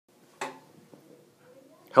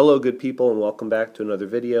Hello good people and welcome back to another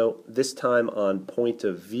video, this time on point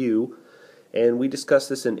of view, and we discussed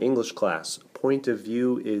this in English class. Point of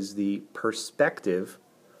view is the perspective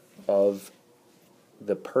of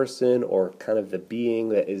the person or kind of the being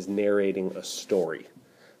that is narrating a story.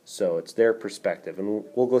 So it's their perspective, and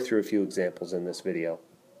we'll go through a few examples in this video.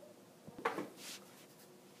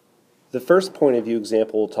 The first point of view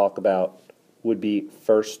example we'll talk about would be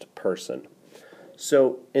first person.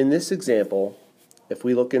 So in this example, if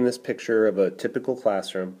we look in this picture of a typical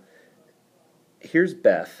classroom, here's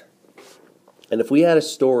Beth. And if we had a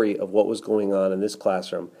story of what was going on in this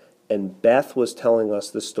classroom, and Beth was telling us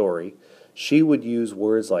the story, she would use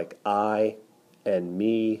words like I and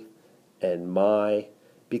me and my,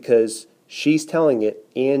 because she's telling it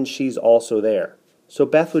and she's also there. So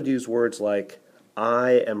Beth would use words like,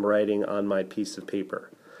 I am writing on my piece of paper.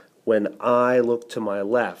 When I look to my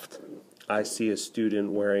left, I see a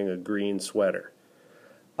student wearing a green sweater.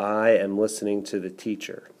 I am listening to the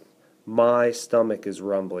teacher. My stomach is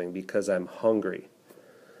rumbling because I'm hungry.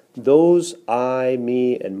 Those I,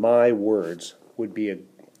 me, and my words would be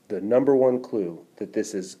the number one clue that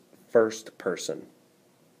this is first person.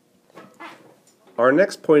 Our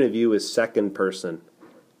next point of view is second person.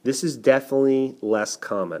 This is definitely less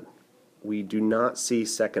common. We do not see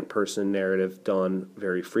second person narrative done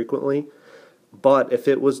very frequently, but if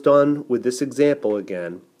it was done with this example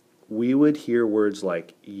again, we would hear words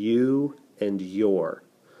like you and your.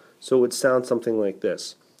 So it would sound something like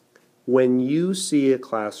this. When you see a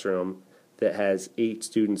classroom that has 8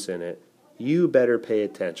 students in it, you better pay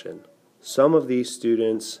attention. Some of these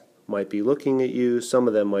students might be looking at you, some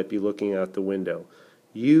of them might be looking out the window.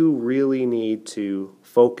 You really need to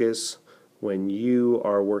focus when you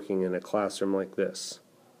are working in a classroom like this.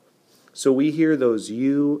 So we hear those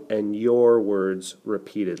you and your words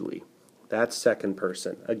repeatedly. That's second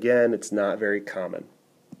person. Again, it's not very common.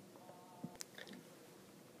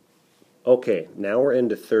 Okay, now we're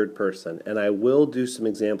into third person, and I will do some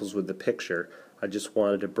examples with the picture. I just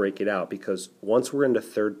wanted to break it out because once we're into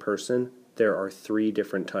third person, there are 3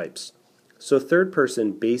 different types. So third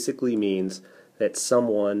person basically means that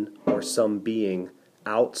someone or some being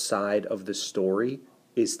outside of the story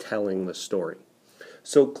is telling the story.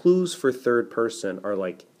 So clues for third person are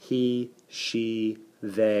like he, she,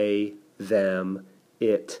 they, them,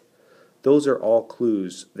 it. Those are all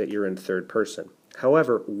clues that you're in third person.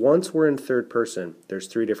 However, once we're in third person, there's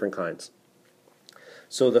 3 different kinds.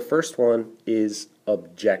 So the first one is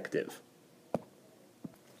objective.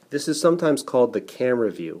 This is sometimes called the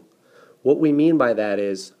camera view. What we mean by that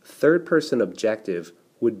is third person objective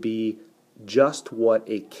would be just what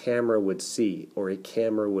a camera would see or a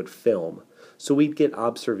camera would film. So we'd get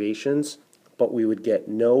observations, but we would get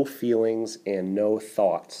no feelings and no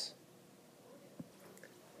thoughts.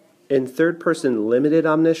 In third person limited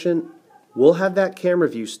omniscient, we'll have that camera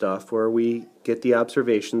view stuff where we get the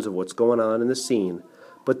observations of what's going on in the scene,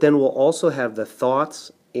 but then we'll also have the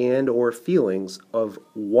thoughts and or feelings of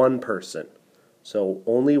one person. So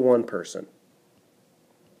only one person.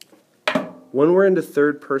 When we're into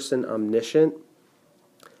third person omniscient,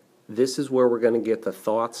 this is where we're going to get the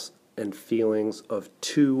thoughts and feelings of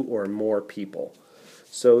 2 or more people.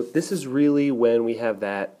 So this is really when we have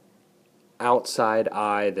that outside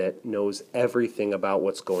eye that knows everything about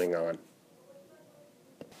what's going on.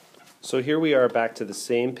 So here we are back to the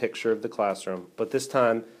same picture of the classroom, but this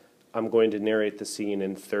time I'm going to narrate the scene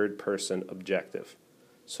in third person objective.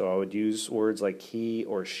 So I would use words like he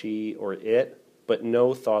or she or it, but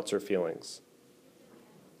no thoughts or feelings.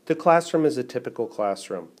 The classroom is a typical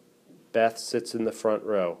classroom. Beth sits in the front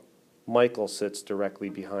row. Michael sits directly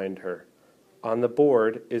behind her. On the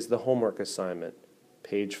board is the homework assignment,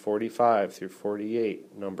 page 45 through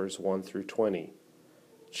 48, numbers 1 through 20.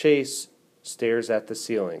 Chase stares at the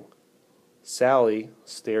ceiling. Sally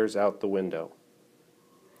stares out the window.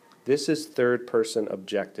 This is third person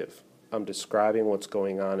objective. I'm describing what's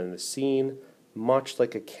going on in the scene, much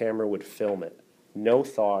like a camera would film it. No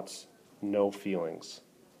thoughts, no feelings.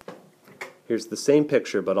 Here's the same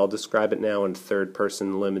picture, but I'll describe it now in third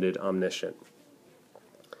person limited omniscient.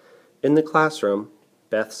 In the classroom,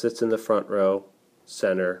 Beth sits in the front row,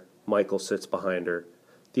 center. Michael sits behind her.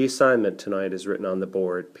 The assignment tonight is written on the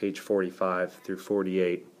board, page 45 through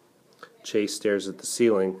 48. Chase stares at the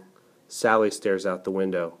ceiling. Sally stares out the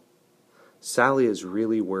window. Sally is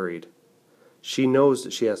really worried. She knows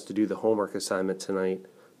that she has to do the homework assignment tonight,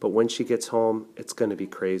 but when she gets home, it's going to be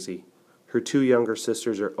crazy. Her 2 younger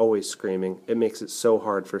sisters are always screaming. It makes it so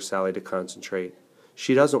hard for Sally to concentrate.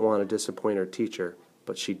 She doesn't want to disappoint her teacher,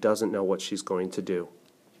 but she doesn't know what she's going to do.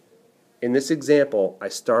 In this example, I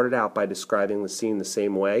started out by describing the scene the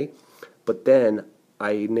same way, but then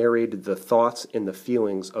I narrated the thoughts and the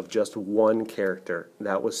feelings of just one character.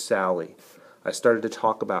 That was Sally. I started to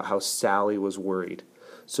talk about how Sally was worried.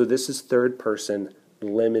 So this is third person,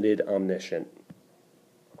 limited omniscient.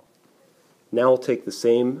 Now we'll take the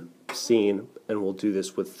same scene and we'll do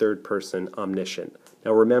this with third person omniscient.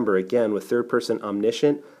 Now remember, again, with third person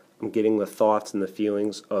omniscient, I'm getting the thoughts and the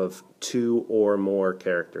feelings of two or more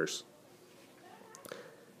characters.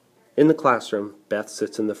 In the classroom, Beth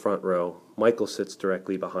sits in the front row. Michael sits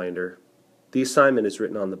directly behind her. The assignment is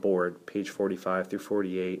written on the board, page 45 through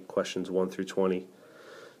 48, questions 1 through 20.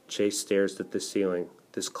 Chase stares at the ceiling.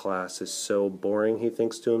 This class is so boring, he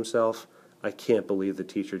thinks to himself. I can't believe the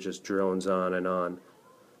teacher just drones on and on.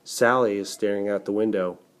 Sally is staring out the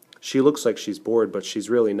window. She looks like she's bored, but she's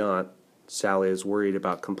really not. Sally is worried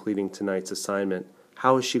about completing tonight's assignment.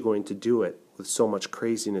 How is she going to do it with so much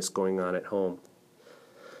craziness going on at home?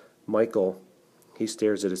 Michael, he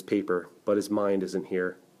stares at his paper, but his mind isn't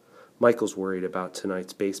here. Michael's worried about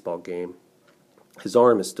tonight's baseball game. His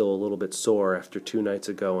arm is still a little bit sore after 2 nights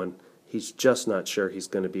ago, and he's just not sure he's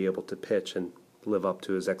going to be able to pitch and live up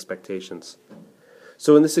to his expectations.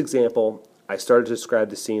 So in this example, I started to describe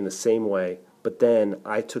the scene the same way, but then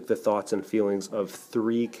I took the thoughts and feelings of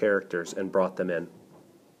 3 characters and brought them in.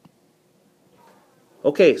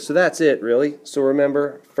 Okay, so that's it, really. So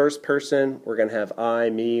remember, first person, we're going to have I,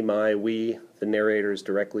 me, my, we. The narrator is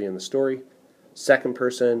directly in the story. Second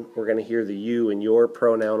person, we're going to hear the you and your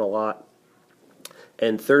pronoun a lot.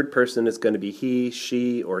 And third person is going to be he,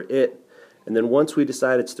 she, or it. And then once we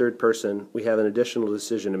decide it's third person, we have an additional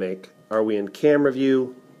decision to make. Are we in camera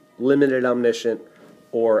view, limited omniscient,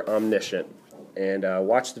 or omniscient? And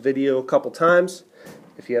watch the video a couple times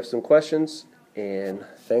if you have some questions. And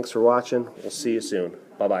thanks for watching. We'll see you soon.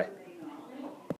 Bye-bye.